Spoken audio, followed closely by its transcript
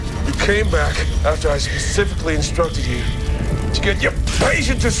came back after I specifically instructed you to get your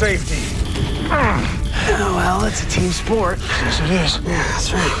patient to safety. Oh, well, it's a team sport. Yes, it is. Yeah,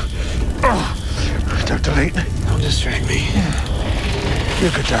 that's right. Dr. Layton. Don't distract me.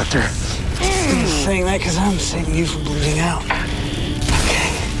 You're a good doctor. You're saying that because I'm saving you from bleeding out.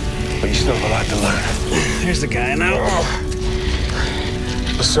 Okay. But you still have a lot to learn. There's the guy now.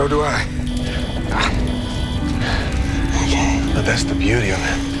 But so do I. Okay. But that's the beauty of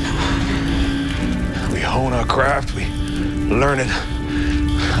it. We hone our craft, we learn it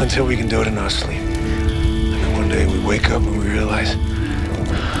until we can do it in our sleep. And then one day we wake up and we realize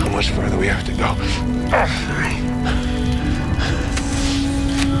how much further we have to go. All right.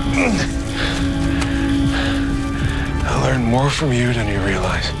 I learned more from you than you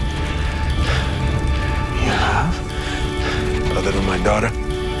realize. You have? Other than my daughter,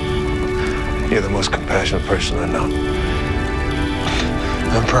 you're the most compassionate person I know.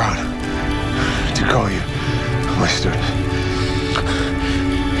 I'm proud to call you my student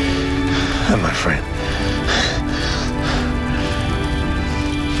and my friend.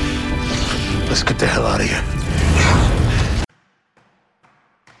 Let's get the hell out of here.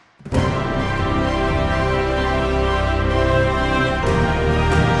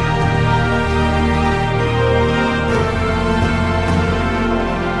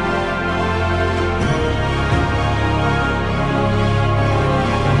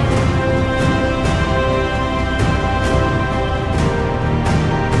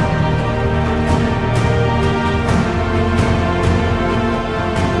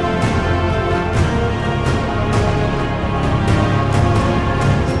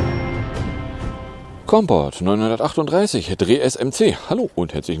 ComPod 938, DresMC. Hallo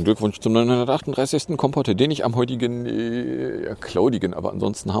und herzlichen Glückwunsch zum 938. ComPod, den ich am heutigen, cloudigen, aber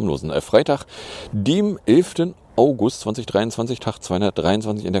ansonsten harmlosen Freitag, dem 11. August 2023, Tag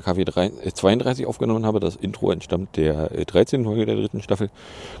 223 in der KW 32 aufgenommen habe. Das Intro entstammt der 13. Folge der 3. Staffel.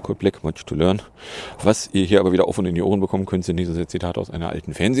 Code Black, Much to Learn. Was ihr hier aber wieder auf und in die Ohren bekommen könnt, sind diese Zitate aus einer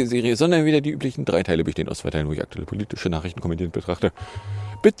alten Fernsehserie, sondern wieder die üblichen 3 Teile bestehen aus 2 Teilen, wo ich aktuelle politische Nachrichten kommentierend betrachte,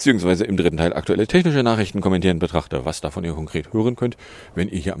 beziehungsweise im 3. Teil aktuelle technische Nachrichten kommentierend betrachte. Was davon ihr konkret hören könnt, wenn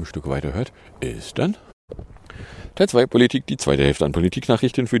ihr hier am Stück weiterhört, ist dann Teil 2 Politik, die zweite Hälfte an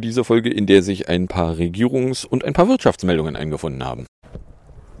Politiknachrichten für diese Folge, in der sich ein paar Regierungs- und ein paar Wirtschaftsmeldungen eingefunden haben.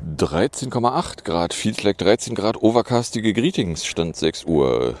 13,8 Grad, Feels 13 Grad, overcastige Greetings, Stand 6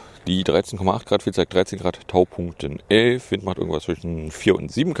 Uhr. Die 13,8 Grad, Feels 13 Grad, Taupunkten 11, Wind macht irgendwas zwischen 4 und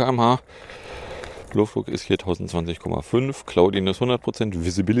 7 km/h. Luftdruck ist hier 1020,5, Cloudiness 100%,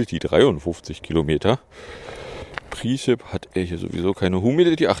 Visibility 53 Kilometer. Precip hat er hier sowieso keine,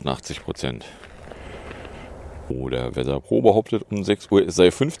 Humidity 88%. Oder Weather Pro behauptet um 6 Uhr, es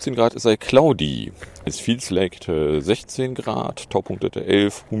sei 15 Grad, es sei cloudy. Es feels like 16 Grad, Taupunktete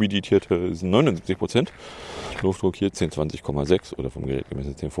 11, humidierte 79%. Luftdruck hier 1020,6 oder vom Gerät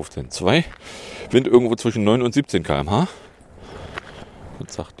gemessen 1015,2. Wind irgendwo zwischen 9 und 17 km/h.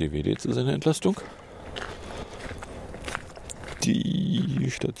 Was sagt DWD zu seiner Entlastung? Die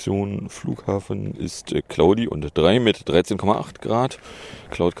Station Flughafen ist cloudy und 3 mit 13,8 Grad.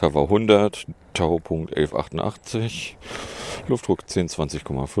 Cloud Cover 100, Taupunkt 1188, Luftdruck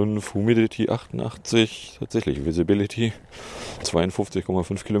 1020,5, Humidity 88, tatsächlich Visibility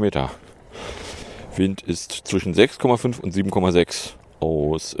 52,5 Kilometer. Wind ist zwischen 6,5 und 7,6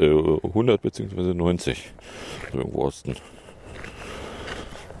 aus 100 bzw. 90, also irgendwo Osten.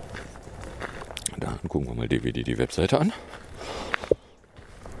 Dann gucken wir mal DWD die Webseite an.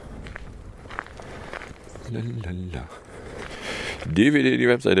 Lalala. DWD, die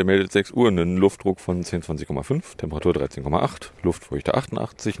Webseite, meldet 6 Uhr einen Luftdruck von 1020,5, Temperatur 13,8, Luftfeuchte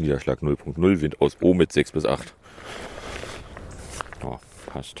 88, Niederschlag 0,0, Wind aus O mit 6 bis 8. Oh,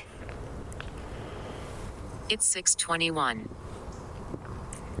 passt. It's 6:21.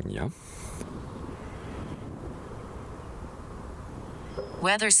 Ja.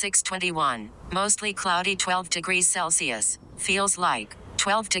 Weather 6:21. Mostly cloudy 12 degrees Celsius. Feels like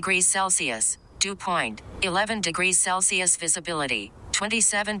 12 degrees Celsius. Dew point 11 degrees Celsius. Visibility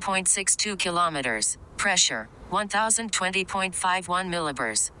 27.62 kilometers. Pressure 1020.51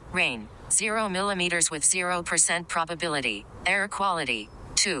 millibars. Rain 0 millimeters with 0% probability. Air quality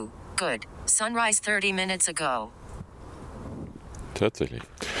 2. Good. Sunrise 30 minutes ago. Tatsächlich.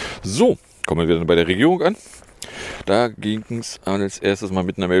 So, kommen wir dann bei der Regierung an. Da ging es als erstes mal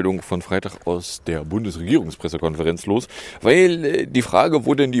mit einer Meldung von Freitag aus der Bundesregierungspressekonferenz los, weil die Frage,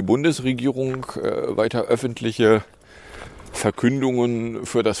 wo denn die Bundesregierung weiter öffentliche Verkündungen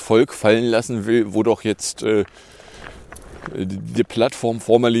für das Volk fallen lassen will, wo doch jetzt die Plattform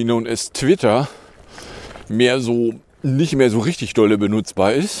formerly known as Twitter nicht mehr so richtig dolle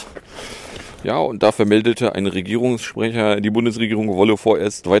benutzbar ist, Ja, und da vermeldete ein Regierungssprecher, die Bundesregierung wolle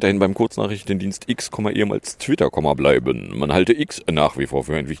vorerst weiterhin beim Kurznachrichtendienst X, ehemals Twitter, bleiben. Man halte X nach wie vor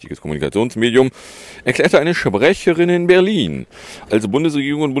für ein wichtiges Kommunikationsmedium, erklärte eine Sprecherin in Berlin. Als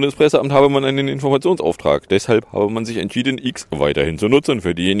Bundesregierung und Bundespresseamt habe man einen Informationsauftrag. Deshalb habe man sich entschieden, X weiterhin zu nutzen.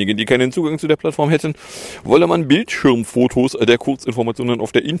 Für diejenigen, die keinen Zugang zu der Plattform hätten, wolle man Bildschirmfotos der Kurzinformationen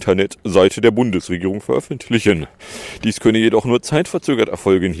auf der Internetseite der Bundesregierung veröffentlichen. Dies könne jedoch nur zeitverzögert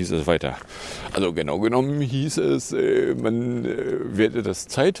erfolgen, hieß es weiter. Also genau genommen hieß es, man täte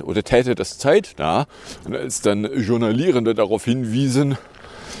das zeitnah. Und als dann Journalierende darauf hinwiesen,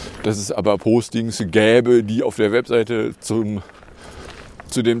 dass es aber Postings gäbe, die auf der Webseite zu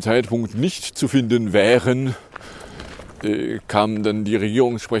dem Zeitpunkt nicht zu finden wären, kamen dann die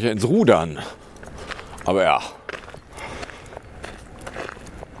Regierungssprecher ins Rudern. Aber ja.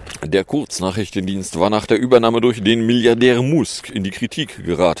 Der Kurznachrichtendienst war nach der Übernahme durch den Milliardär Musk in die Kritik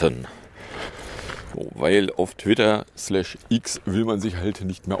geraten. Weil auf Twitter/X will man sich halt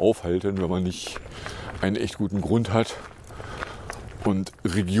nicht mehr aufhalten, wenn man nicht einen echt guten Grund hat. Und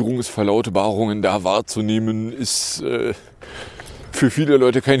Regierungsverlautbarungen da wahrzunehmen, ist für viele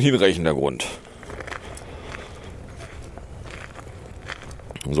Leute kein hinreichender Grund.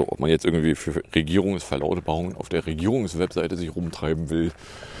 So, ob man jetzt irgendwie für Regierungsverlautbarungen auf der Regierungswebseite sich rumtreiben will,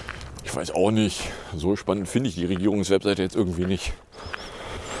 ich weiß auch nicht. So spannend finde ich die Regierungswebseite jetzt irgendwie nicht.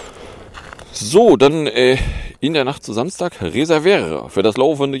 So, dann in der Nacht zu Samstag Reserviere. Für das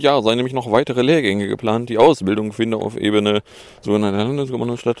laufende Jahr seien nämlich noch weitere Lehrgänge geplant. Die Ausbildung findet auf Ebene sogenannter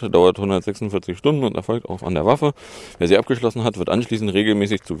Landeskommando statt, dauert 146 Stunden und erfolgt auch an der Waffe. Wer sie abgeschlossen hat, wird anschließend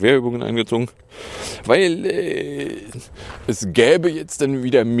regelmäßig zu Wehrübungen eingezogen. Weil es gäbe jetzt dann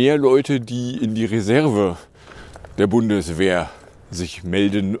wieder mehr Leute, die in die Reserve der Bundeswehr sich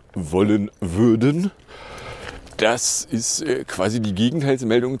melden wollen würden. Das ist quasi die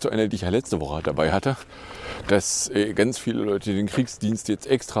Gegenteilsmeldung zu einer, die ich ja letzte Woche dabei hatte, dass ganz viele Leute den Kriegsdienst jetzt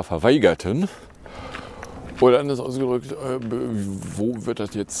extra verweigerten. Oder anders ausgedrückt, wo wird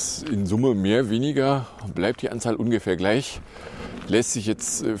das jetzt in Summe mehr, weniger? Bleibt die Anzahl ungefähr gleich? Lässt sich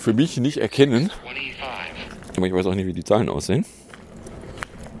jetzt für mich nicht erkennen. Aber ich weiß auch nicht, wie die Zahlen aussehen.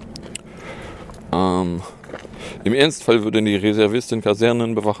 Im Ernstfall würden die Reservisten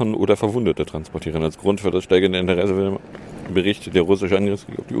Kasernen bewachen oder Verwundete transportieren. Als Grund für das steigende Interesse wird im Bericht der russische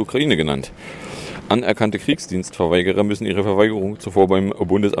Angriffskrieg auf die Ukraine genannt. Anerkannte Kriegsdienstverweigerer müssen ihre Verweigerung zuvor beim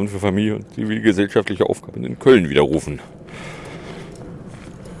Bundesamt für Familie und zivilgesellschaftliche Aufgaben in Köln widerrufen.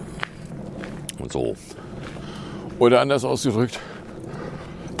 So. Oder anders ausgedrückt,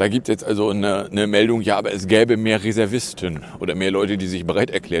 da gibt es jetzt also eine Meldung, ja, aber es gäbe mehr Reservisten oder mehr Leute, die sich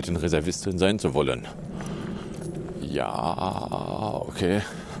bereit erklärten, Reservisten sein zu wollen. Ja, okay.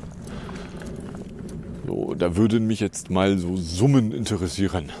 So, da würden mich jetzt mal so Summen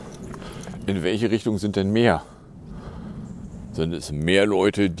interessieren. In welche Richtung sind denn mehr? Sind es mehr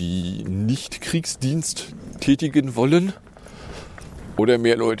Leute, die nicht Kriegsdienst tätigen wollen? Oder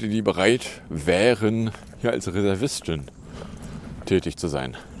mehr Leute, die bereit wären, hier als Reservisten tätig zu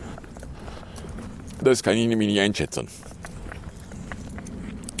sein? Das kann ich nämlich nicht einschätzen.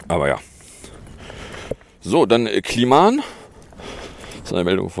 Aber ja. So, dann Kliman. Das ist eine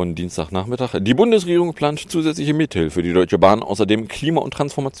Meldung von Dienstagnachmittag. Die Bundesregierung plant zusätzliche Mittel für die Deutsche Bahn, außerdem Klima- und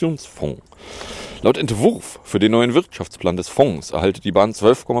Transformationsfonds. Laut Entwurf für den neuen Wirtschaftsplan des Fonds erhalte die Bahn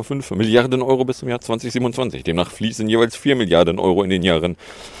 12,5 Milliarden Euro bis zum Jahr 2027. Demnach fließen jeweils 4 Milliarden Euro in den Jahren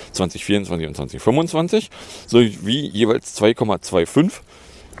 2024 und 2025 sowie jeweils 2,25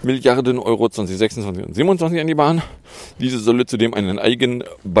 Milliarden Euro 2026 und 2027 an die Bahn. Diese solle zudem einen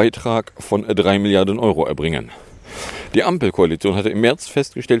Eigenbeitrag von 3 Milliarden Euro erbringen. Die Ampelkoalition hatte im März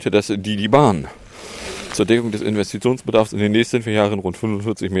festgestellt, dass die Bahn zur Deckung des Investitionsbedarfs in den nächsten 4 Jahren rund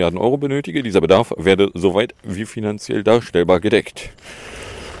 45 Milliarden Euro benötige. Dieser Bedarf werde soweit wie finanziell darstellbar gedeckt.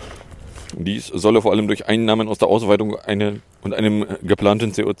 Dies solle vor allem durch Einnahmen aus der Ausweitung und einem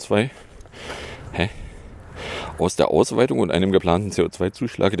geplanten Aus der Ausweitung und einem geplanten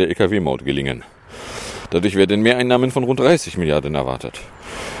CO2-Zuschlag der Lkw-Maut gelingen. Dadurch werden Mehreinnahmen von rund 30 Milliarden erwartet.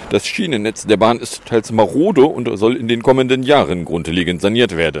 Das Schienennetz der Bahn ist teils marode und soll in den kommenden Jahren grundlegend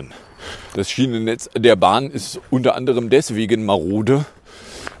saniert werden. Das Schienennetz der Bahn ist unter anderem deswegen marode,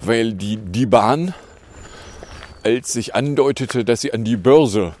 weil die Bahn, als sich andeutete, dass sie an die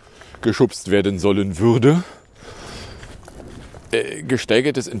Börse geschubst werden sollen würde,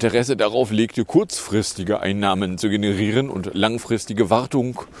 gesteigertes Interesse darauf legte, kurzfristige Einnahmen zu generieren und langfristige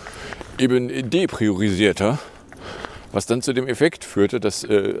Wartung eben depriorisierte, was dann zu dem Effekt führte, dass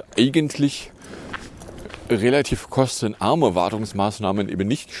eigentlich relativ kostenarme Wartungsmaßnahmen eben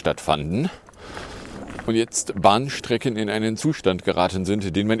nicht stattfanden und jetzt Bahnstrecken in einen Zustand geraten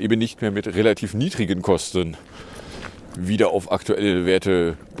sind, den man eben nicht mehr mit relativ niedrigen Kosten wieder auf aktuelle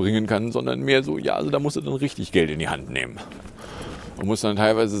Werte bringen kann, sondern mehr so, ja, also da musst du dann richtig Geld in die Hand nehmen. Und musst dann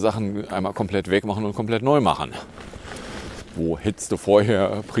teilweise Sachen einmal komplett wegmachen und komplett neu machen. Wo hättest du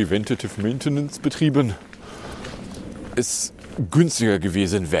vorher Preventative Maintenance betrieben, es günstiger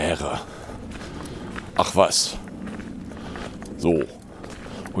gewesen wäre. Ach was. So.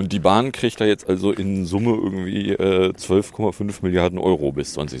 Und die Bahn kriegt da jetzt also in Summe irgendwie 12,5 Milliarden Euro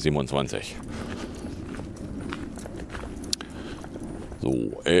bis 2027.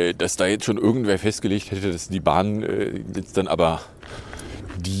 So, dass da jetzt schon irgendwer festgelegt hätte, dass die Bahn jetzt dann aber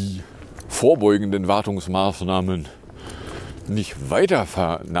die vorbeugenden Wartungsmaßnahmen nicht weiter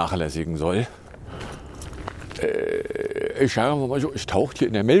vernachlässigen soll, schauen wir mal so, es taucht hier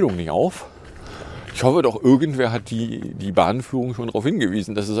in der Meldung nicht auf. Ich hoffe doch, irgendwer hat die Bahnführung schon darauf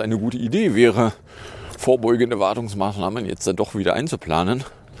hingewiesen, dass es eine gute Idee wäre, vorbeugende Wartungsmaßnahmen jetzt dann doch wieder einzuplanen,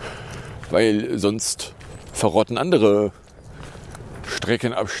 weil sonst verrotten andere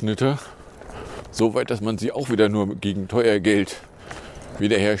Streckenabschnitte so weit, dass man sie auch wieder nur gegen teuer Geld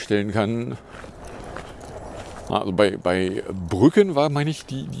wiederherstellen kann. Also bei Brücken war, meine ich,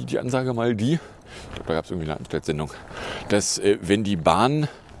 die Ansage mal ich glaube, da gab es irgendwie eine Anstellsendung, dass wenn die Bahn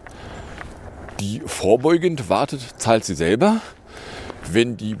die vorbeugend wartet, zahlt sie selber.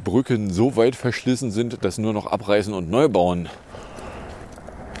 Wenn die Brücken so weit verschlissen sind, dass nur noch Abreißen und Neubauen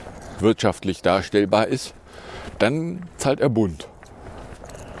wirtschaftlich darstellbar ist, dann zahlt der Bund.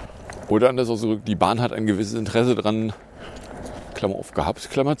 Oder anders ausgedrückt, die Bahn hat ein gewisses Interesse dran, Klammer auf gehabt,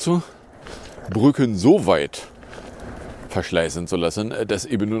 Klammer zu, Brücken so weit verschleißen zu lassen, dass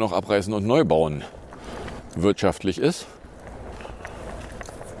eben nur noch Abreißen und Neubauen wirtschaftlich ist.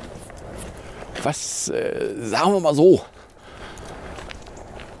 Was, sagen wir mal so,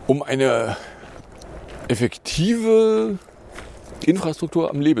 um eine effektive Infrastruktur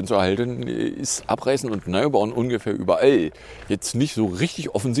am Leben zu erhalten, ist Abreißen und Neubauen ungefähr überall jetzt nicht so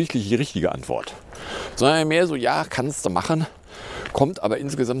richtig offensichtlich die richtige Antwort. Sondern mehr so, ja, kannst du machen, kommt aber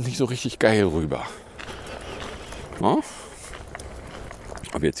insgesamt nicht so richtig geil rüber. Ja?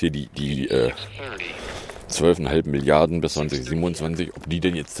 Aber jetzt hier die 12,5 Milliarden bis 2027, ob die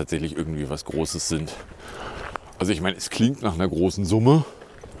denn jetzt tatsächlich irgendwie was Großes sind. Also ich meine, es klingt nach einer großen Summe.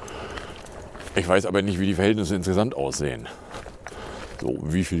 Ich weiß aber nicht, wie die Verhältnisse insgesamt aussehen. So,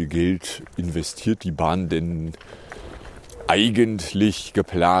 wie viel Geld investiert die Bahn denn eigentlich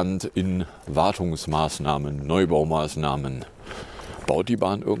geplant in Wartungsmaßnahmen, Neubaumaßnahmen? Baut die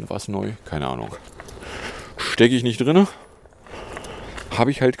Bahn irgendwas neu? Keine Ahnung. Stecke ich nicht drin?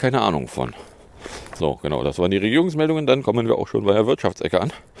 Habe ich halt keine Ahnung von. So, genau, das waren die Regierungsmeldungen. Dann kommen wir auch schon bei der Wirtschaftsecke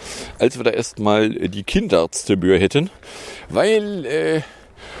an. Als wir da erstmal die Kinderärztebühr hätten, weil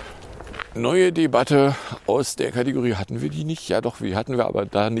neue Debatte aus der Kategorie, hatten wir die nicht? Ja doch, die hatten wir, aber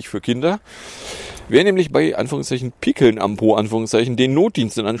da nicht für Kinder. Wer nämlich bei Anführungszeichen Pickeln am Po, Anführungszeichen, den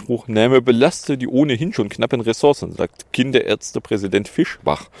Notdienst in Anspruch nähme, belaste die ohnehin schon knappen Ressourcen, sagt Kinderärztepräsident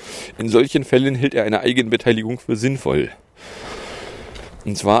Fischbach. In solchen Fällen hält er eine Eigenbeteiligung für sinnvoll.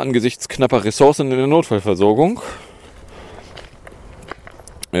 Und zwar angesichts knapper Ressourcen in der Notfallversorgung.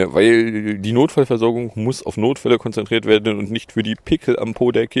 Weil die Notfallversorgung muss auf Notfälle konzentriert werden und nicht für die Pickel am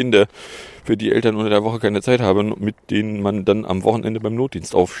Po der Kinder, für die Eltern unter der Woche keine Zeit haben, mit denen man dann am Wochenende beim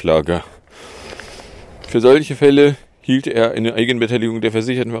Notdienst aufschlage. Für solche Fälle hielt er eine Eigenbeteiligung der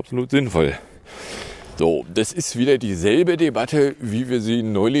Versicherten für absolut sinnvoll. So, das ist wieder dieselbe Debatte, wie wir sie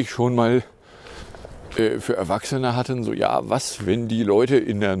neulich schon mal für Erwachsene hatten. So, ja, was, wenn die Leute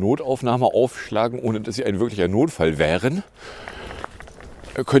in der Notaufnahme aufschlagen, ohne dass sie ein wirklicher Notfall wären?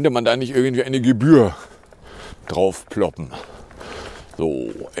 Könnte man da nicht irgendwie eine Gebühr drauf ploppen? So,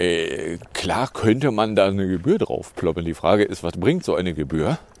 klar könnte man da eine Gebühr drauf ploppen. Die Frage ist, was bringt so eine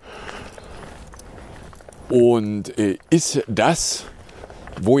Gebühr? Und ist das,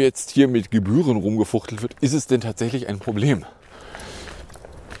 wo jetzt hier mit Gebühren rumgefuchtelt wird, ist es denn tatsächlich ein Problem?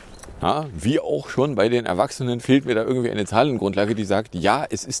 Ja, wie auch schon bei den Erwachsenen fehlt mir da irgendwie eine Zahlengrundlage, die sagt, ja,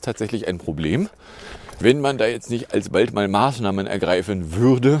 es ist tatsächlich ein Problem. Wenn man da jetzt nicht alsbald mal Maßnahmen ergreifen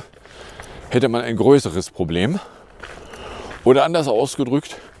würde, hätte man ein größeres Problem. Oder anders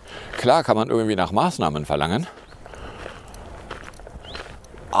ausgedrückt, klar kann man irgendwie nach Maßnahmen verlangen,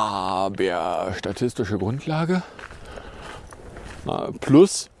 aber statistische Grundlage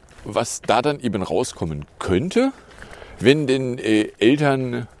plus, was da dann eben rauskommen könnte, wenn den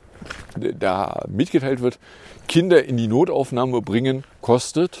Eltern da mitgeteilt wird, Kinder in die Notaufnahme bringen,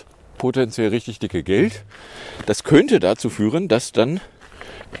 kostet potenziell richtig dicke Geld. Das könnte dazu führen, dass dann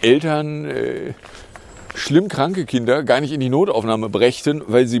Eltern schlimm kranke Kinder gar nicht in die Notaufnahme brächten,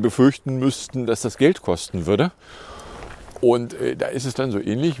 weil sie befürchten müssten, dass das Geld kosten würde. Und da ist es dann so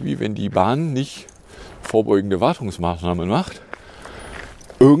ähnlich, wie wenn die Bahn nicht vorbeugende Wartungsmaßnahmen macht.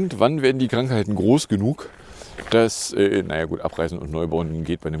 Irgendwann werden die Krankheiten groß genug, dass, Abreißen und Neubauen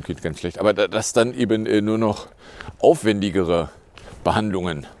geht bei einem Kind ganz schlecht, aber dass dann eben nur noch aufwendigere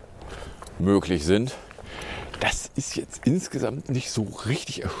Behandlungen möglich sind. Das ist jetzt insgesamt nicht so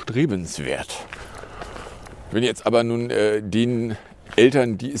richtig erstrebenswert. Wenn jetzt aber nun den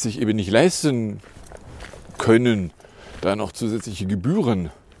Eltern, die es sich eben nicht leisten können, da noch zusätzliche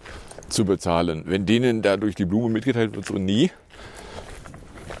Gebühren zu bezahlen, wenn denen da durch die Blume mitgeteilt wird, so nee,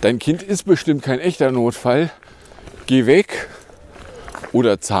 dein Kind ist bestimmt kein echter Notfall, geh weg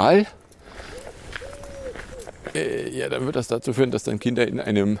oder zahl, dann wird das dazu führen, dass dann Kinder in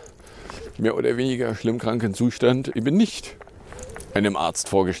einem mehr oder weniger schlimm kranken Zustand eben nicht einem Arzt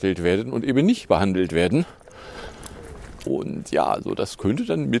vorgestellt werden und eben nicht behandelt werden. Und ja, also das könnte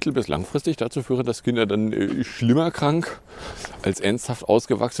dann mittel- bis langfristig dazu führen, dass Kinder dann schlimmer krank als ernsthaft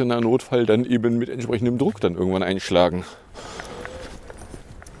ausgewachsener Notfall dann eben mit entsprechendem Druck dann irgendwann einschlagen.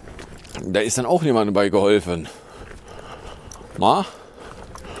 Da ist dann auch niemandem bei geholfen.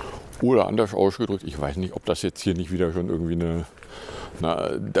 Oder anders ausgedrückt, ich weiß nicht, ob das jetzt hier nicht wieder schon irgendwie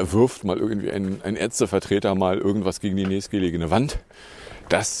da wirft mal irgendwie ein Ärztevertreter mal irgendwas gegen die nächstgelegene Wand.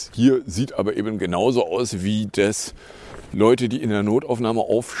 Das hier sieht aber eben genauso aus, wie das Leute, die in der Notaufnahme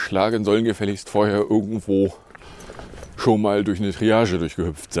aufschlagen, sollen gefälligst vorher irgendwo schon mal durch eine Triage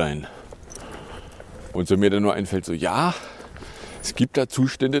durchgehüpft sein. Und so mir dann nur einfällt, so ja, es gibt da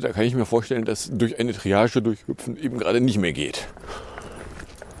Zustände, da kann ich mir vorstellen, dass durch eine Triage durchhüpfen eben gerade nicht mehr geht.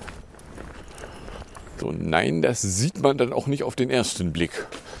 So, nein, das sieht man dann auch nicht auf den ersten Blick,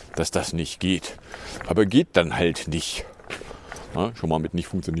 dass das nicht geht. Aber geht dann halt nicht. Schon mal mit nicht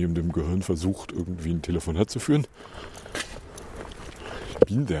funktionierendem Gehirn versucht, irgendwie ein Telefonat zu führen.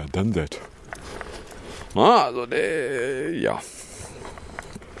 Been there, done that. Ja.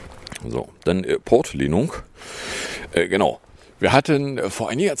 So, dann Portlehnung. Genau. Wir hatten vor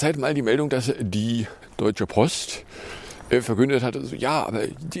einiger Zeit mal die Meldung, dass die Deutsche Post verkündet hatte, so, ja, aber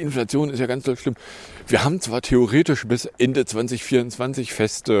die Inflation ist ja ganz doll schlimm. Wir haben zwar theoretisch bis Ende 2024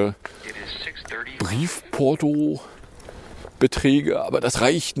 feste Briefporto-Beträge, aber das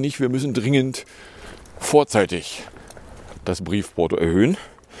reicht nicht. Wir müssen dringend vorzeitig das Briefporto erhöhen.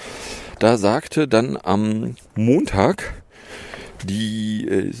 Da sagte dann am Montag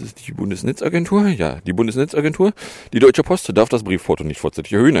die Bundesnetzagentur? Ja, die Bundesnetzagentur. Die Deutsche Post darf das Briefporto nicht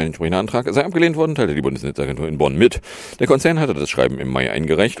vorzeitig erhöhen. Ein entsprechender Antrag sei abgelehnt worden, teilte die Bundesnetzagentur in Bonn mit. Der Konzern hatte das Schreiben im Mai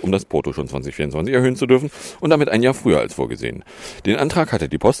eingereicht, um das Porto schon 2024 erhöhen zu dürfen und damit ein Jahr früher als vorgesehen. Den Antrag hatte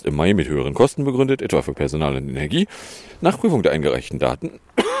die Post im Mai mit höheren Kosten begründet, etwa für Personal und Energie. Nach Prüfung der eingereichten Daten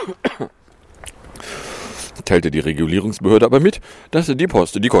teilte die Regulierungsbehörde aber mit, dass die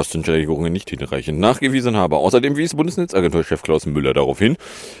Post die Kostensteigerungen nicht hinreichend nachgewiesen habe. Außerdem wies Bundesnetzagenturchef Klaus Müller darauf hin,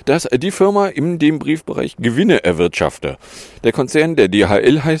 dass die Firma in dem Briefbereich Gewinne erwirtschafte. Der Konzern, der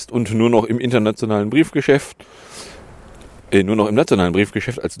DHL heißt und nur noch im nationalen Briefgeschäft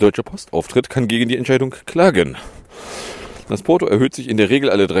als Deutsche Post auftritt, kann gegen die Entscheidung klagen. Das Porto erhöht sich in der Regel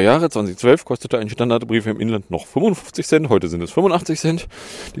alle 3 Jahre. 2012 kostete ein Standardbrief im Inland noch 55 Cent, heute sind es 85 Cent.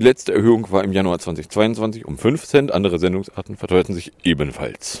 Die letzte Erhöhung war im Januar 2022 um 5 Cent. Andere Sendungsarten verteuerten sich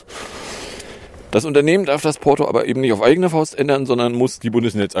ebenfalls. Das Unternehmen darf das Porto aber eben nicht auf eigene Faust ändern, sondern muss die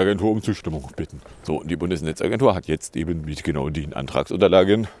Bundesnetzagentur um Zustimmung bitten. So, und die Bundesnetzagentur hat jetzt eben mit genau den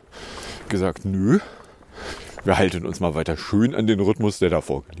Antragsunterlagen gesagt, nö, wir halten uns mal weiter schön an den Rhythmus, der da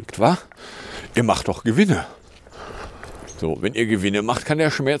vorgelegt war. Ihr macht doch Gewinne. So, wenn ihr Gewinne macht, kann der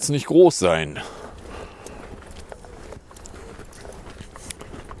Schmerz nicht groß sein.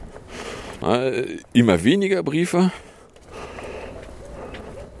 Immer weniger Briefe.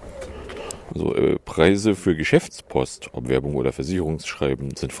 Also Preise für Geschäftspost, ob Werbung oder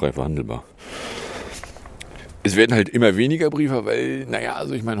Versicherungsschreiben, sind frei verhandelbar. Es werden halt immer weniger Briefe, weil,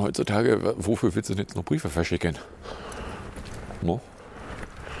 ich meine, heutzutage, wofür willst du denn jetzt noch Briefe verschicken? No?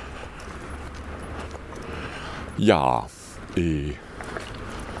 Ja. Ich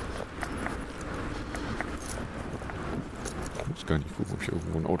muss gar nicht gucken, ob hier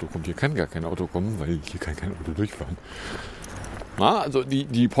irgendwo ein Auto kommt. Hier kann gar kein Auto kommen, weil hier kann kein Auto durchfahren. Also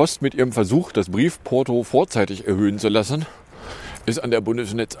die Post mit ihrem Versuch, das Briefporto vorzeitig erhöhen zu lassen, ist an der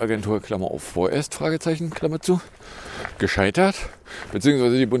Bundesnetzagentur, Klammer auf, vorerst, Fragezeichen, Klammer zu, gescheitert.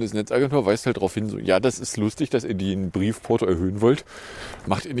 Beziehungsweise die Bundesnetzagentur weist halt darauf hin, so, ja, das ist lustig, dass ihr den Briefporto erhöhen wollt.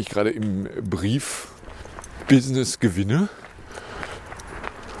 Macht ihr nicht gerade im Briefbusiness Gewinne?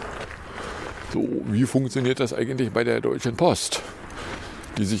 So, wie funktioniert das eigentlich bei der Deutschen Post?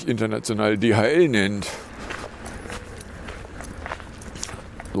 die sich international DHL nennt.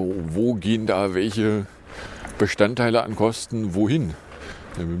 So, wo gehen da welche Bestandteile an Kosten wohin?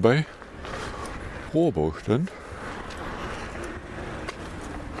 Bei Rohrbaustand.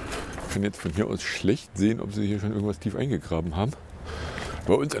 Ich kann jetzt von hier aus schlecht sehen, ob sie hier schon irgendwas tief eingegraben haben.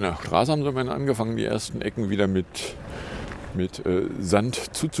 Bei uns an der Straße haben sie mal angefangen, die ersten Ecken wieder mit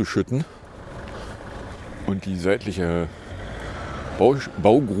Sand zuzuschütten und die seitliche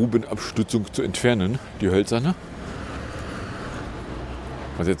Baugrubenabstützung zu entfernen, die hölzerne.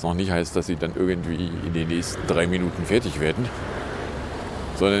 Was jetzt noch nicht heißt, dass sie dann irgendwie in den nächsten 3 Minuten fertig werden,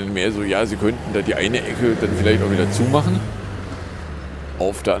 sondern mehr so, ja, sie könnten da die eine Ecke dann vielleicht auch wieder zumachen.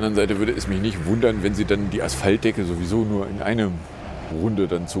 Auf der anderen Seite würde es mich nicht wundern, wenn sie dann die Asphaltdecke sowieso nur in einer Runde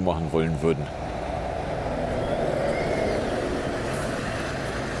dann zumachen wollen würden.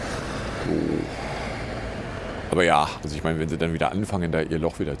 So. Aber ja, also ich meine, wenn sie dann wieder anfangen, da ihr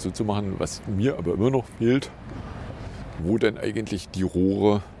Loch wieder zuzumachen, was mir aber immer noch fehlt, wo dann eigentlich die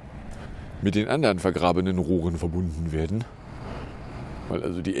Rohre mit den anderen vergrabenen Rohren verbunden werden. Weil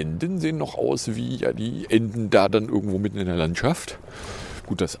also die Enden sehen noch aus wie ja die Enden da dann irgendwo mitten in der Landschaft.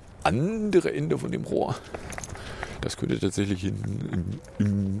 Gut, das andere Ende von dem Rohr, das könnte tatsächlich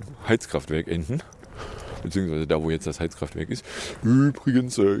im Heizkraftwerk enden. Beziehungsweise da, wo jetzt das Heizkraftwerk ist.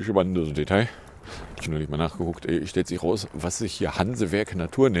 Übrigens, spannendes Detail. Ich habe noch nicht mal nachgeguckt. Stellt sich raus, was sich hier Hansewerk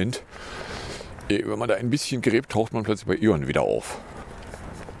Natur nennt. Wenn man da ein bisschen gräbt, taucht man plötzlich bei E.ON wieder auf.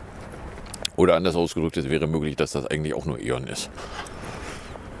 Oder anders ausgedrückt, es wäre möglich, dass das eigentlich auch nur E.ON ist.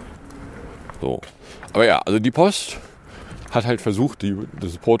 So. Aber ja, also die Post hat halt versucht,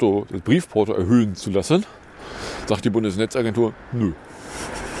 das Briefporto erhöhen zu lassen. Sagt die Bundesnetzagentur, nö.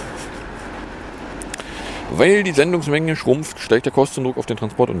 Weil die Sendungsmenge schrumpft, steigt der Kostendruck auf den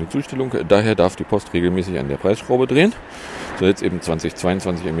Transport und die Zustellung. Daher darf die Post regelmäßig an der Preisschraube drehen. So jetzt eben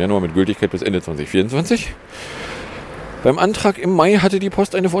 2022 im Januar mit Gültigkeit bis Ende 2024. Beim Antrag im Mai hatte die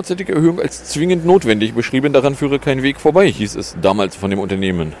Post eine vorzeitige Erhöhung als zwingend notwendig beschrieben. Daran führe kein Weg vorbei, hieß es damals von dem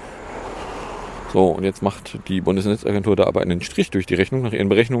Unternehmen. So, und jetzt macht die Bundesnetzagentur da aber einen Strich durch die Rechnung. Nach ihren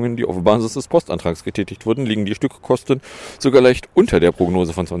Berechnungen, die auf Basis des Postantrags getätigt wurden, liegen die Stückkosten sogar leicht unter der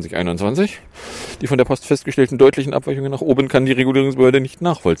Prognose von 2021. Die von der Post festgestellten deutlichen Abweichungen nach oben kann die Regulierungsbehörde nicht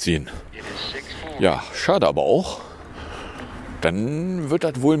nachvollziehen. Ja, schade aber auch. Dann wird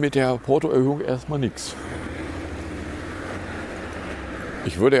das wohl mit der Portoerhöhung erstmal nichts.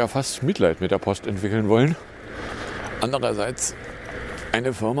 Ich würde ja fast Mitleid mit der Post entwickeln wollen. Andererseits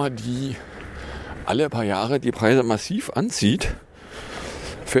eine Firma, die alle paar Jahre die Preise massiv anzieht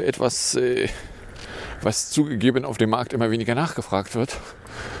für etwas, was zugegeben auf dem Markt immer weniger nachgefragt wird.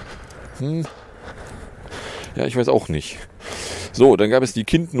 Ja, ich weiß auch nicht. So, dann gab es die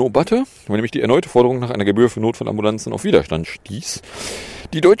Kind-No-Batte, weil nämlich die erneute Forderung nach einer Gebühr für Notfallambulanzen auf Widerstand stieß.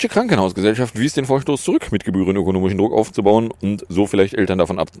 Die Deutsche Krankenhausgesellschaft wies den Vorstoß zurück, mit Gebühren ökonomischen Druck aufzubauen und so vielleicht Eltern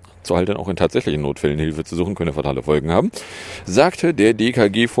davon abzuhalten, auch in tatsächlichen Notfällen Hilfe zu suchen, könne fatale Folgen haben, sagte der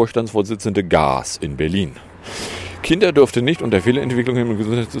DKG-Vorstandsvorsitzende Gaas in Berlin. Kinder dürften nicht unter Fehlerentwicklungen im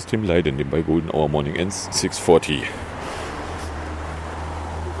Gesundheitssystem leiden, dem bei Golden Hour Morning Ends 640.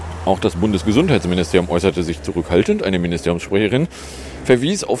 Auch das Bundesgesundheitsministerium äußerte sich zurückhaltend. Eine Ministeriumssprecherin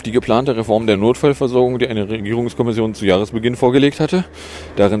verwies auf die geplante Reform der Notfallversorgung, die eine Regierungskommission zu Jahresbeginn vorgelegt hatte.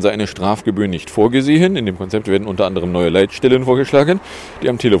 Darin sei eine Strafgebühr nicht vorgesehen. In dem Konzept werden unter anderem neue Leitstellen vorgeschlagen, die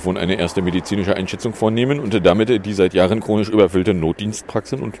am Telefon eine erste medizinische Einschätzung vornehmen und damit die seit Jahren chronisch überfüllte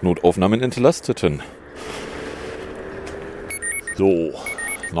Notdienstpraxen und Notaufnahmen entlasteten. So,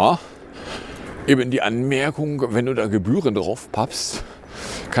 eben die Anmerkung, wenn du da Gebühren drauf pappst,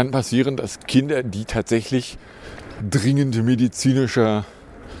 kann passieren, dass Kinder, die tatsächlich dringend medizinischer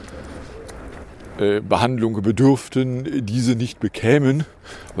Behandlung bedürften, diese nicht bekämen,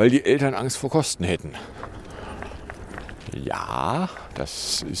 weil die Eltern Angst vor Kosten hätten. Ja,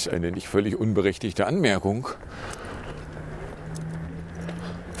 das ist eine nicht völlig unberechtigte Anmerkung.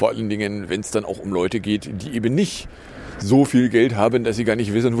 Vor allen Dingen, wenn es dann auch um Leute geht, die eben nicht so viel Geld haben, dass sie gar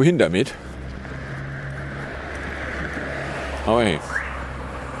nicht wissen, wohin damit. Aber hey.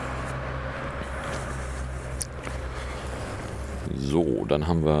 So, dann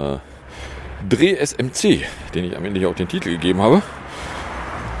haben wir DresMC, den ich am Ende auch den Titel gegeben habe.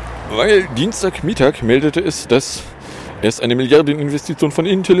 Weil Dienstagmittag meldete es, dass erst eine Milliardeninvestition von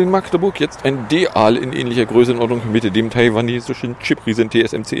Intel in Magdeburg, jetzt ein Teil in ähnlicher Größenordnung mit dem taiwanesischen Chipriesen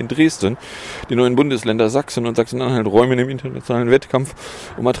TSMC in Dresden, die neuen Bundesländer Sachsen und Sachsen-Anhalt räumen im internationalen Wettkampf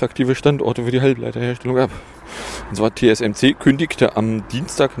um attraktive Standorte für die Halbleiterherstellung ab. Und zwar TSMC kündigte am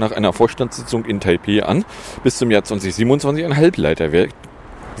Dienstag nach einer Vorstandssitzung in Taipei an, bis zum Jahr 2027 ein Halbleiterwerk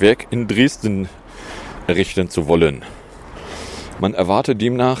in Dresden errichten zu wollen. Man erwarte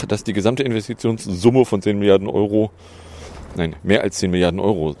demnach, dass die gesamte Investitionssumme von 10 Milliarden Euro, mehr als 10 Milliarden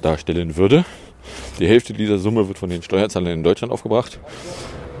Euro darstellen würde. Die Hälfte dieser Summe wird von den Steuerzahlern in Deutschland aufgebracht.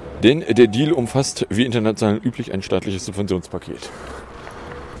 Denn der Deal umfasst, wie international üblich, ein staatliches Subventionspaket.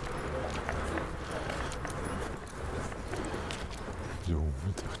 So,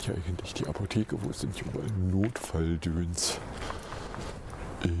 man sagt ja eigentlich die Apotheke, wo ist denn hier überall Notfalldöns?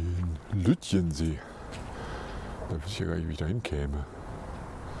 In Lütjensee. Da wüsste ich ja gar nicht, wie ich da hinkäme.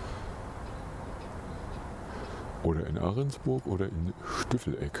 Oder in Ahrensburg oder in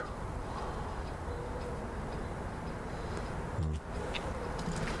Stüffeleck.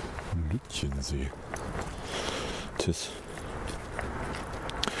 Lütjensee.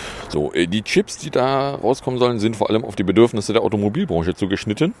 So, die Chips, die da rauskommen sollen, sind vor allem auf die Bedürfnisse der Automobilbranche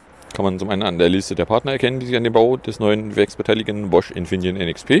zugeschnitten. Kann man zum einen an der Liste der Partner erkennen, die sich an dem Bau des neuen Werks beteiligen: Bosch, Infineon,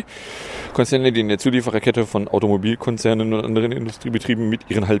 NXP. Konzerne, die in der Zuliefererkette von Automobilkonzernen und anderen Industriebetrieben mit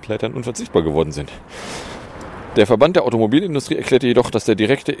ihren Halbleitern unverzichtbar geworden sind. Der Verband der Automobilindustrie erklärte jedoch, dass der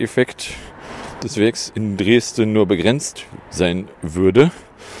direkte Effekt des Werks in Dresden nur begrenzt sein würde.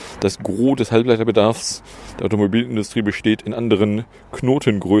 Das Gros des Halbleiterbedarfs der Automobilindustrie besteht in anderen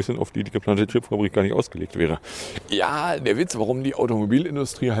Knotengrößen, auf die die geplante Chipfabrik gar nicht ausgelegt wäre. Ja, der Witz, warum die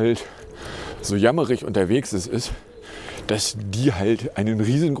Automobilindustrie halt so jammerig unterwegs ist, dass die halt einen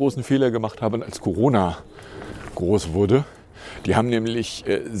riesengroßen Fehler gemacht haben, als Corona groß wurde. Die haben nämlich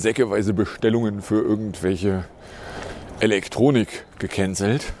säckeweise Bestellungen für irgendwelche Elektronik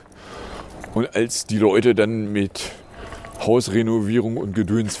gecancelt. Und als die Leute dann mit Hausrenovierung und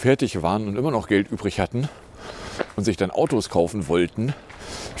Gedöns fertig waren und immer noch Geld übrig hatten und sich dann Autos kaufen wollten,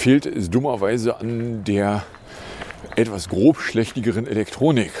 fehlte es dummerweise an der etwas grobschlächtigeren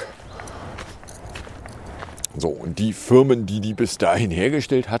Elektronik. So, und die Firmen, die bis dahin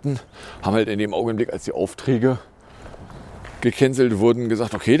hergestellt hatten, haben halt in dem Augenblick, als die Aufträge gecancelt wurden,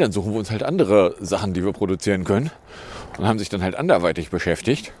 gesagt, okay, dann suchen wir uns halt andere Sachen, die wir produzieren können, und haben sich dann halt anderweitig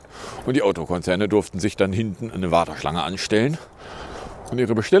beschäftigt. Und die Autokonzerne durften sich dann hinten eine Warteschlange anstellen und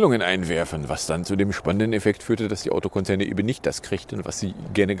ihre Bestellungen einwerfen, was dann zu dem spannenden Effekt führte, dass die Autokonzerne eben nicht das kriegten, was sie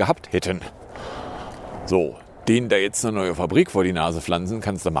gerne gehabt hätten. So, denen da jetzt eine neue Fabrik vor die Nase pflanzen,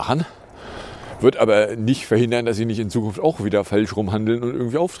 kannst du machen. Wird aber nicht verhindern, dass sie nicht in Zukunft auch wieder falsch rumhandeln und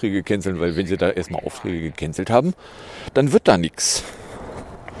irgendwie Aufträge canceln, weil wenn sie da erstmal Aufträge gecancelt haben, dann wird da nichts.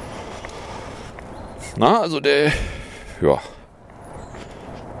 Na, also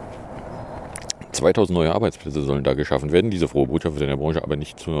 2000 neue Arbeitsplätze sollen da geschaffen werden. Diese frohe Botschaft wird in der Branche aber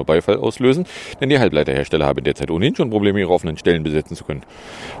nicht zum Beifall auslösen, denn die Halbleiterhersteller haben derzeit ohnehin schon Probleme, ihre offenen Stellen besetzen zu können.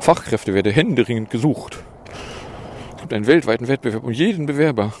 Fachkräfte werden händeringend gesucht. Es gibt einen weltweiten Wettbewerb um jeden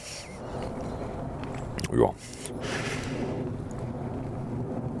Bewerber. Ja.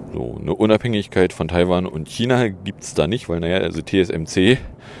 So, eine Unabhängigkeit von Taiwan und China gibt es da nicht, weil also TSMC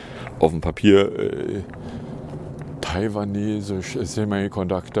auf dem Papier taiwanesisch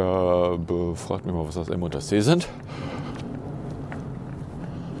Semiconductor, fragt mich mal, was das M und das C sind.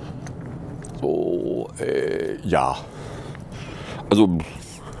 So, ja. Also,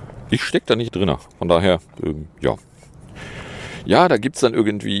 ich stecke da nicht drin. Von daher, ja. Ja, da gibt es dann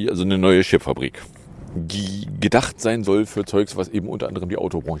irgendwie eine neue Chipfabrik, die gedacht sein soll für Zeugs, was eben unter anderem die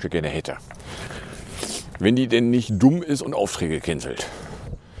Autobranche gerne hätte. Wenn die denn nicht dumm ist und Aufträge cancelt.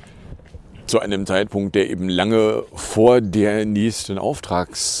 Zu einem Zeitpunkt, der eben lange vor der nächsten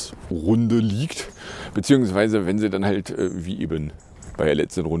Auftragsrunde liegt. Beziehungsweise wenn sie dann halt, wie eben bei der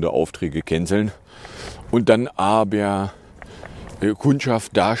letzten Runde, Aufträge canceln und dann aber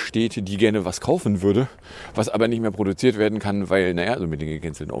Kundschaft dasteht, die gerne was kaufen würde, was aber nicht mehr produziert werden kann, weil, also mit den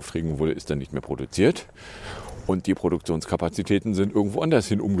gecancelten Aufträgen ist dann nicht mehr produziert und die Produktionskapazitäten sind irgendwo anders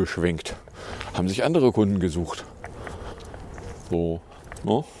hin umgeschwenkt. Haben sich andere Kunden gesucht. So,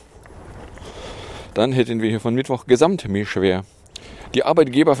 ne? Dann hätten wir hier von Mittwoch Gesamtmehrschwer. Die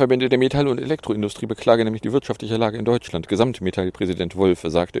Arbeitgeberverbände der Metall- und Elektroindustrie beklagen nämlich die wirtschaftliche Lage in Deutschland. Gesamtmetall-Präsident Wolf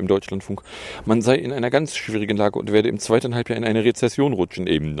sagte im Deutschlandfunk, man sei in einer ganz schwierigen Lage und werde im zweiten Halbjahr in eine Rezession rutschen.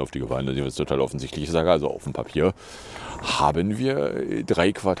 Eben auf die Gefahr, das ist total offensichtlich. Ich sage also, auf dem Papier haben wir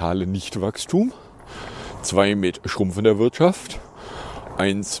 3 Quartale Nichtwachstum, 2 mit schrumpfender Wirtschaft,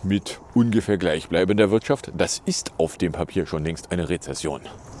 1 mit ungefähr gleichbleibender Wirtschaft. Das ist auf dem Papier schon längst eine Rezession.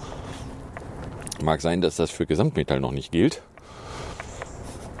 Mag sein, dass das für Gesamtmetall noch nicht gilt.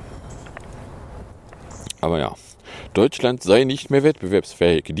 Aber ja, Deutschland sei nicht mehr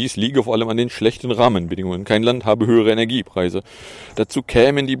wettbewerbsfähig. Dies liege vor allem an den schlechten Rahmenbedingungen. Kein Land habe höhere Energiepreise. Dazu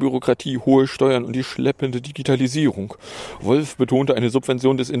kämen die Bürokratie, hohe Steuern und die schleppende Digitalisierung. Wolf betonte eine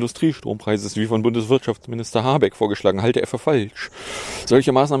Subvention des Industriestrompreises, wie von Bundeswirtschaftsminister Habeck vorgeschlagen, halte er für falsch.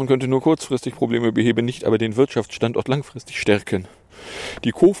 Solche Maßnahmen könnte nur kurzfristig Probleme beheben, nicht aber den Wirtschaftsstandort langfristig stärken.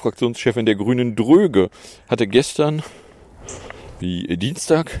 Die Co-Fraktionschefin der Grünen Dröge hatte gestern, wie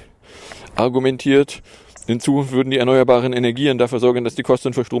Dienstag, argumentiert, in Zukunft würden die erneuerbaren Energien dafür sorgen, dass die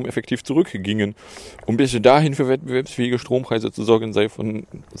Kosten für Strom effektiv zurückgingen. Um bis dahin für wettbewerbsfähige Strompreise zu sorgen,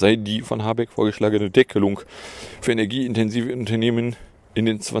 sei die von Habeck vorgeschlagene Deckelung für energieintensive Unternehmen in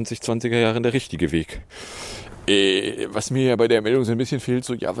den 2020er Jahren der richtige Weg. Was mir ja bei der Meldung so ein bisschen fehlt,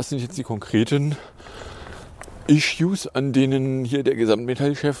 so, ja, was sind jetzt die konkreten Issues, an denen hier der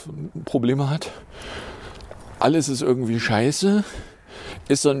Gesamtmetallchef Probleme hat? Alles ist irgendwie scheiße.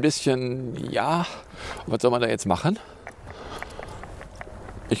 Ist so ein bisschen, ja, was soll man da jetzt machen?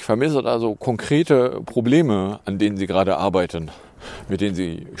 Ich vermisse da so konkrete Probleme, an denen Sie gerade arbeiten, mit denen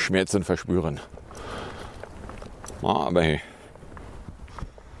Sie Schmerzen verspüren. Aber hey.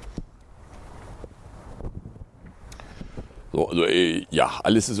 So, also ja,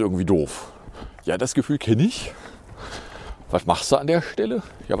 alles ist irgendwie doof. Ja, das Gefühl kenne ich. Was machst du an der Stelle?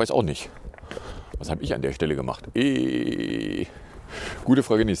 Ja, weiß auch nicht. Was habe ich an der Stelle gemacht? Gute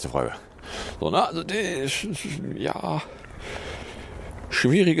Frage, nächste Frage. So, also ja,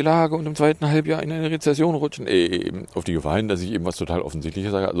 schwierige Lage und im zweiten Halbjahr in eine Rezession rutschen. Auf die Gefahr hin, dass ich eben was total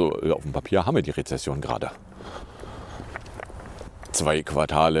Offensichtliches sage. Also auf dem Papier haben wir die Rezession gerade. 2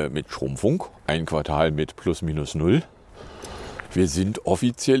 Quartale mit Schrumpfung, 1 Quartal mit plus minus 0. Wir sind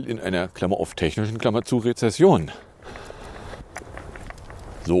offiziell in einer Klammer auf technischen Klammer zu Rezession.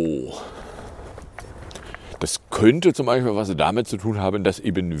 So. Das könnte zum Beispiel was damit zu tun haben, dass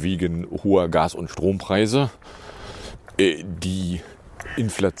eben wegen hoher Gas- und Strompreise die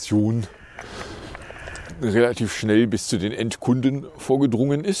Inflation relativ schnell bis zu den Endkunden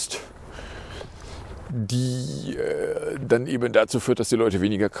vorgedrungen ist, die dann eben dazu führt, dass die Leute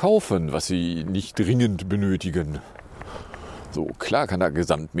weniger kaufen, was sie nicht dringend benötigen. So, klar kann da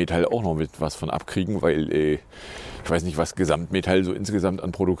Gesamtmetall auch noch mit was von abkriegen, weil ich weiß nicht, was Gesamtmetall so insgesamt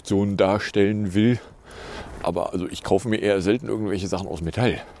an Produktion darstellen will. Aber also ich kaufe mir eher selten irgendwelche Sachen aus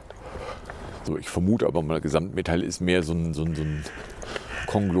Metall. So, ich vermute aber mal, Gesamtmetall ist mehr so ein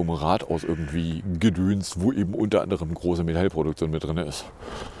Konglomerat aus irgendwie Gedöns, wo eben unter anderem große Metallproduktion mit drin ist.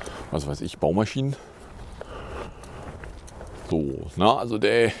 Was weiß ich, Baumaschinen. So, also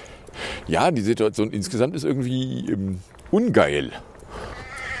die Situation insgesamt ist irgendwie ungeil,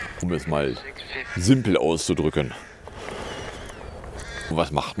 um es mal simpel auszudrücken. Und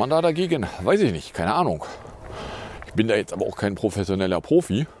was macht man da dagegen? Weiß ich nicht, keine Ahnung. Ich bin da jetzt aber auch kein professioneller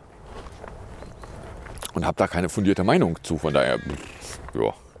Profi und habe da keine fundierte Meinung zu. Von daher,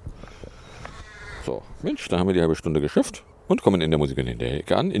 ja. So, Mensch, da haben wir die halbe Stunde geschafft und kommen in der Musik in der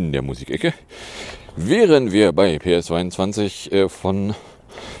Ecke an. In der Musikecke wären wir bei PS22 von,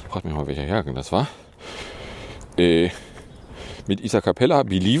 frag mich mal, welcher Jahrgang das war, mit Isa Capella,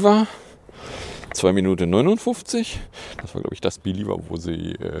 Believer, 2 Minuten 59. Das war, glaube ich, das Believer, wo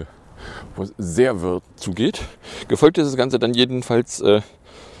es sehr wirr zugeht. Gefolgt ist das Ganze dann jedenfalls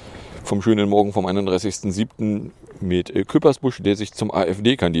vom schönen Morgen vom 31.07. mit Küppersbusch, der sich zum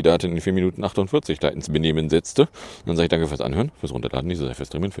AfD-Kandidaten in 4 Minuten 48 da ins Benehmen setzte. Und dann sage ich danke fürs Anhören, fürs Runterladen, nicht so sehr fürs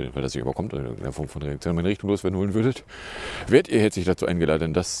Streamen, weil das sich überkommt oder in irgendeiner Form von Reaktion in meine Richtung loswerden holen würdet. Werdet ihr herzlich dazu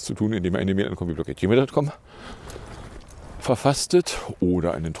eingeladen, das zu tun, indem ihr eine Mail an computerblog@gmail.com verfasstet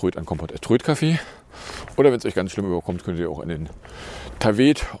oder einen Tröd an ComPod@Trödcafé. Oder wenn es euch ganz schlimm überkommt, könnt ihr auch einen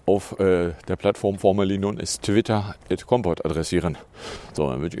Tavet auf der Plattform formerly known as Twitter @ComPod adressieren. So,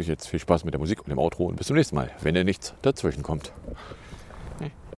 dann wünsche ich euch jetzt viel Spaß mit der Musik und dem Outro und bis zum nächsten Mal, wenn ihr nichts dazwischen kommt.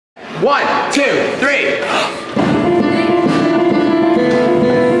 1, 2, 3.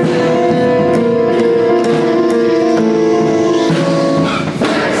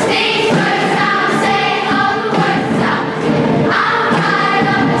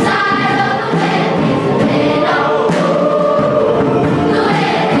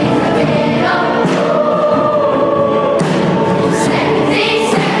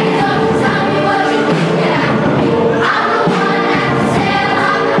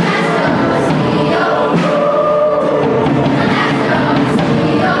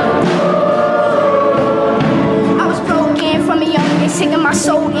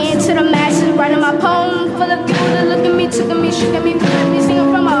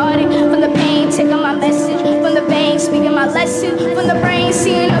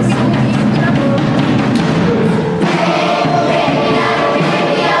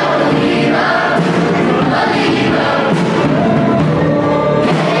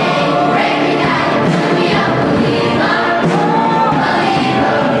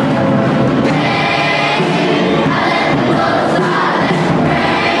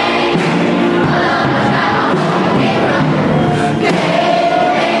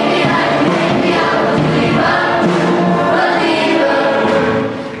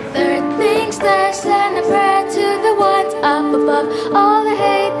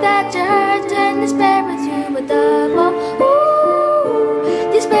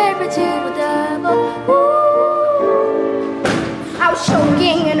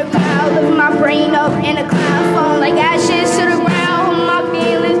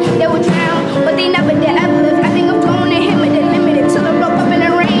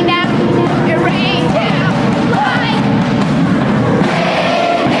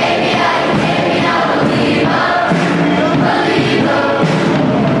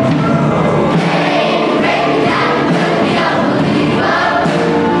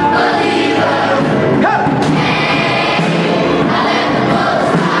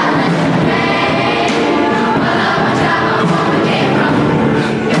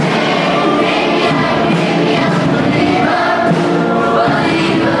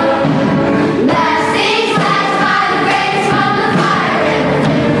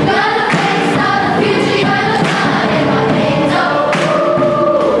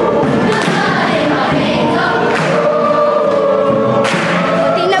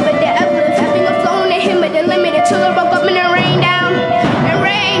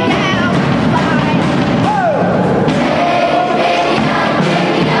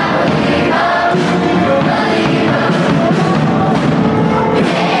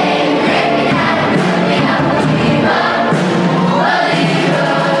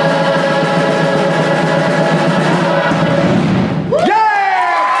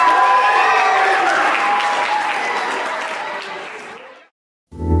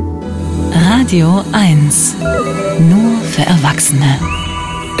 Radio 1. Nur für Erwachsene.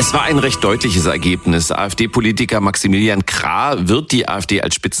 Es war ein recht deutliches Ergebnis. AfD-Politiker Maximilian Krah wird die AfD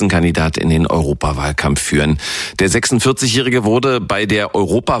als Spitzenkandidat in den Europawahlkampf führen. Der 46-Jährige wurde bei der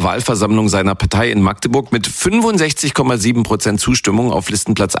Europawahlversammlung seiner Partei in Magdeburg mit 65,7% Zustimmung auf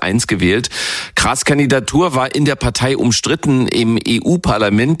Listenplatz 1 gewählt. Krahs Kandidatur war in der Partei umstritten. Im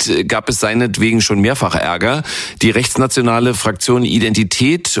EU-Parlament gab es seinetwegen schon mehrfach Ärger. Die rechtsnationale Fraktion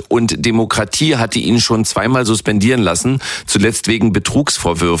Identität und Demokratie hatte ihn schon zweimal suspendieren lassen, zuletzt wegen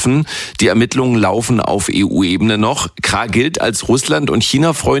Betrugsvorwürfen. Die Ermittlungen laufen auf EU-Ebene noch. Krah gilt als Russland- und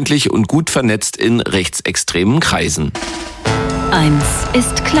China-freundlich und gut vernetzt in rechtsextremen Kreisen. Eins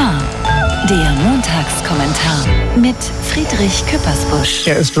ist klar. Der Montagskommentar mit Friedrich Küppersbusch.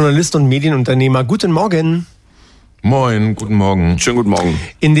 Er ist Journalist und Medienunternehmer. Guten Morgen. Moin, guten Morgen. Schönen guten Morgen.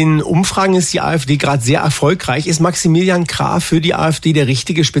 In den Umfragen ist die AfD gerade sehr erfolgreich. Ist Maximilian Krah für die AfD der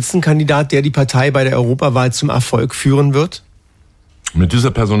richtige Spitzenkandidat, der die Partei bei der Europawahl zum Erfolg führen wird? Mit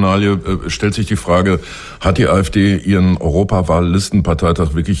dieser Personalie stellt sich die Frage, hat die AfD ihren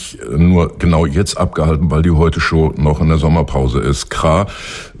Europawahl-Listenparteitag wirklich nur genau jetzt abgehalten, weil die Heute-Show noch in der Sommerpause ist? Krah,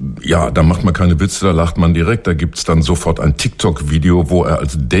 ja, da macht man keine Witze, da lacht man direkt. Da gibt's dann sofort ein TikTok-Video, wo er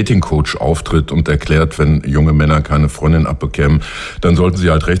als Dating-Coach auftritt und erklärt, wenn junge Männer keine Freundin abbekämen, dann sollten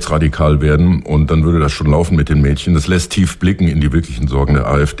sie halt rechtsradikal werden und dann würde das schon laufen mit den Mädchen. Das lässt tief blicken in die wirklichen Sorgen der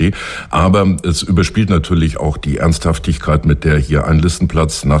AfD. Aber es überspielt natürlich auch die Ernsthaftigkeit, mit der hier ein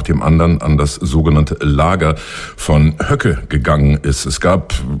Listenplatz nach dem anderen an das sogenannte Lager von Höcke gegangen ist. Es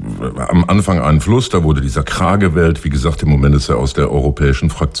gab am Anfang einen Fluss, da wurde dieser Krah gewählt. Wie gesagt, im Moment ist er aus der europäischen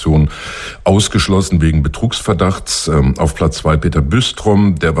Fraktion ausgeschlossen wegen Betrugsverdachts. Auf Platz 2 Peter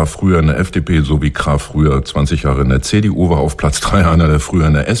Büstrom, der war früher in der FDP, so wie Krah früher 20 Jahre in der CDU war. Auf Platz 3 einer, der früher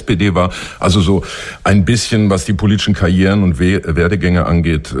in der SPD war. Also so ein bisschen, was die politischen Karrieren und Werdegänge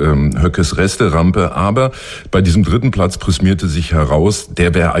angeht, Höckes Resterampe. Aber bei diesem dritten Platz präsentierte sich heraus,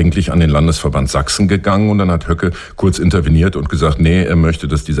 der wäre eigentlich an den Landesverband Sachsen gegangen und dann hat Höcke kurz interveniert und gesagt, nee, er möchte,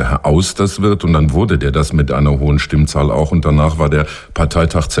 dass dieser Herr Aus das wird und dann wurde der das mit einer hohen Stimmzahl auch und danach war der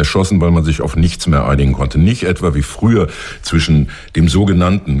Parteitag zerschossen, weil man sich auf nichts mehr einigen konnte. Nicht etwa wie früher zwischen dem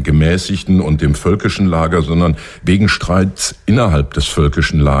sogenannten gemäßigten und dem völkischen Lager, sondern wegen Streits innerhalb des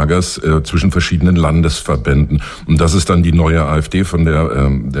völkischen Lagers zwischen verschiedenen Landesverbänden. Und das ist dann die neue AfD, von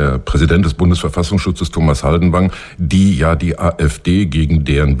der Präsident des Bundesverfassungsschutzes Thomas Haldenwang, die ja die AfD gegen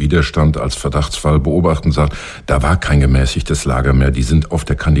deren Widerstand als Verdachtsfall beobachten, sagt, da war kein gemäßigtes Lager mehr. Die sind auf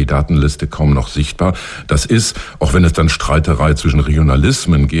der Kandidatenliste kaum noch sichtbar. Das ist, auch wenn es dann Streiterei zwischen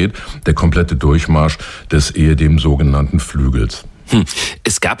Regionalismen geht, der komplette Durchmarsch des ehedem sogenannten Flügels.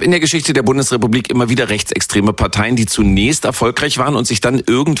 Es gab in der Geschichte der Bundesrepublik immer wieder rechtsextreme Parteien, die zunächst erfolgreich waren und sich dann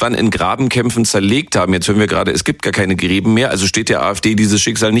irgendwann in Grabenkämpfen zerlegt haben. Jetzt hören wir gerade, es gibt gar keine Gräben mehr, also steht der AfD dieses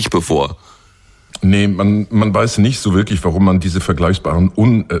Schicksal nicht bevor. Nee, man weiß nicht so wirklich, warum man diese vergleichbar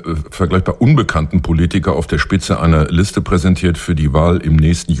unbekannten Politiker auf der Spitze einer Liste präsentiert für die Wahl im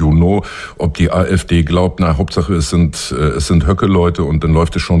nächsten Juni. Ob die AfD glaubt, na, Hauptsache es sind Höcke-Leute und dann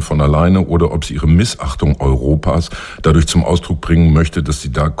läuft es schon von alleine, oder ob sie ihre Missachtung Europas dadurch zum Ausdruck bringen möchte, dass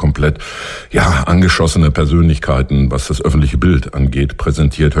sie da komplett, ja, angeschossene Persönlichkeiten, was das öffentliche Bild angeht,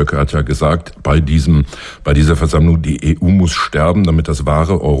 präsentiert. Höcke hat ja gesagt, bei dieser Versammlung, die EU muss sterben, damit das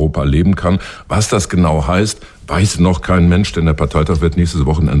wahre Europa leben kann. Was das genau heißt, weiß noch kein Mensch, denn der Parteitag wird nächstes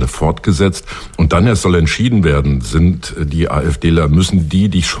Wochenende fortgesetzt. Und dann erst soll entschieden werden, sind die AfDler, müssen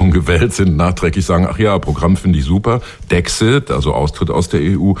die schon gewählt sind, nachträglich sagen, ach ja, Programm finde ich super, Dexit, also Austritt aus der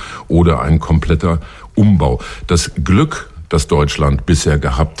EU, oder ein kompletter Umbau. Das Glück, das Deutschland bisher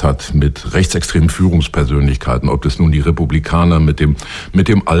gehabt hat mit rechtsextremen Führungspersönlichkeiten, ob das nun die Republikaner mit dem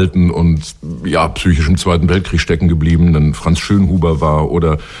alten und ja psychisch im Zweiten Weltkrieg stecken gebliebenen Franz Schönhuber war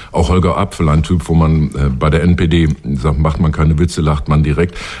oder auch Holger Apfel, ein Typ, wo man bei der NPD sagt, macht man keine Witze, lacht man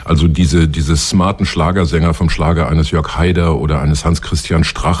direkt. Also diese smarten Schlagersänger vom Schlager eines Jörg Haider oder eines Hans-Christian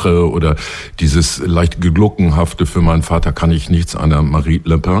Strache oder dieses leicht gegluckenhafte, für meinen Vater kann ich nichts, einer Marie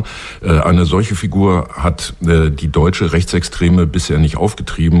Le Pen. Eine solche Figur hat die deutsche Rechtsextreme bisher nicht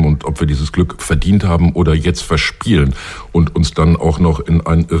aufgetrieben, und ob wir dieses Glück verdient haben oder jetzt verspielen und uns dann auch noch in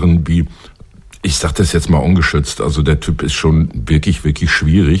einen Irren wie, ich sag das jetzt mal ungeschützt, also der Typ ist schon wirklich, wirklich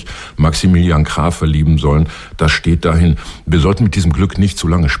schwierig, Maximilian Krah verlieben sollen, das steht dahin. Wir sollten mit diesem Glück nicht zu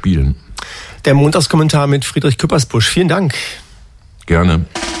lange spielen. Der Montagskommentar mit Friedrich Küppersbusch. Vielen Dank. Gerne.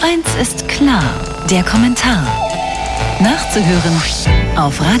 Eins ist klar, der Kommentar. Nachzuhören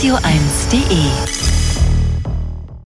auf radio1.de.